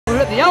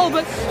the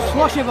Albert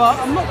Schloss Bar.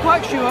 I'm not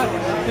quite sure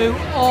who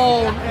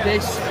own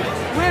this.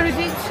 Where is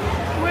it?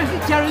 Where is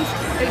it, Terence?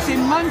 It's in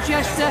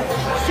Manchester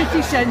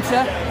city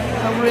centre,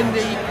 and we're in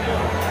the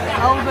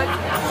Albert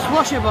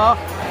Schloss Bar,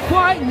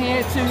 quite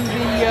near to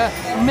the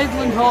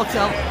Midland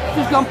Hotel.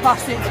 Just gone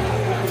past it,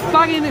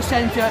 bang in the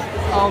centre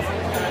of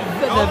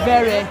the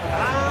very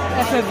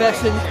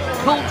effervescent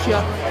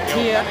culture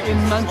here in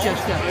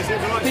Manchester.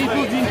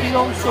 People drinking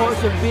all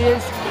sorts of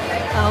beers,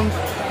 and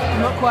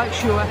I'm not quite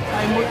sure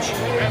how much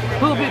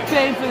we'll be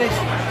paying for this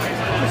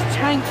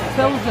tank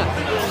Pilsner.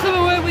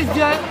 So we're with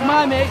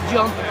my mate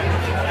John.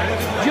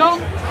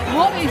 John,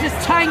 what is a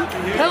tank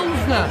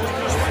Pilsner?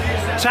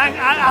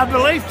 I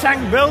believe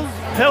tank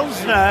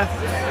Pilsner,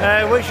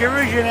 which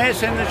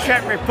originates in the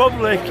Czech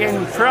Republic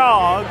in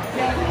Prague,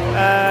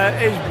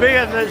 is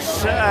beer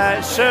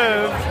that's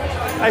served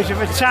out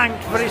of a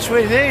tank, but it's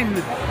within,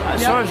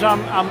 as far as I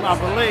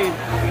believe,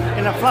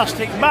 in a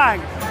plastic bag,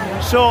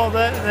 so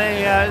that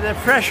the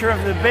pressure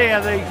of the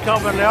beer, the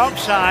carbon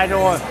dioxide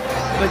or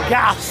the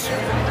gas,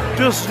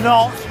 does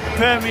not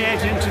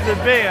permeate into the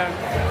beer,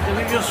 and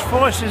it just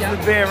forces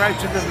the beer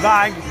out of the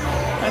bag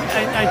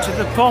and out to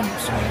the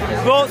pumps.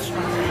 But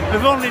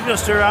we've only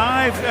just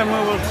arrived, and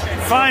we will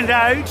find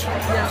out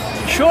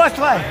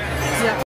shortly.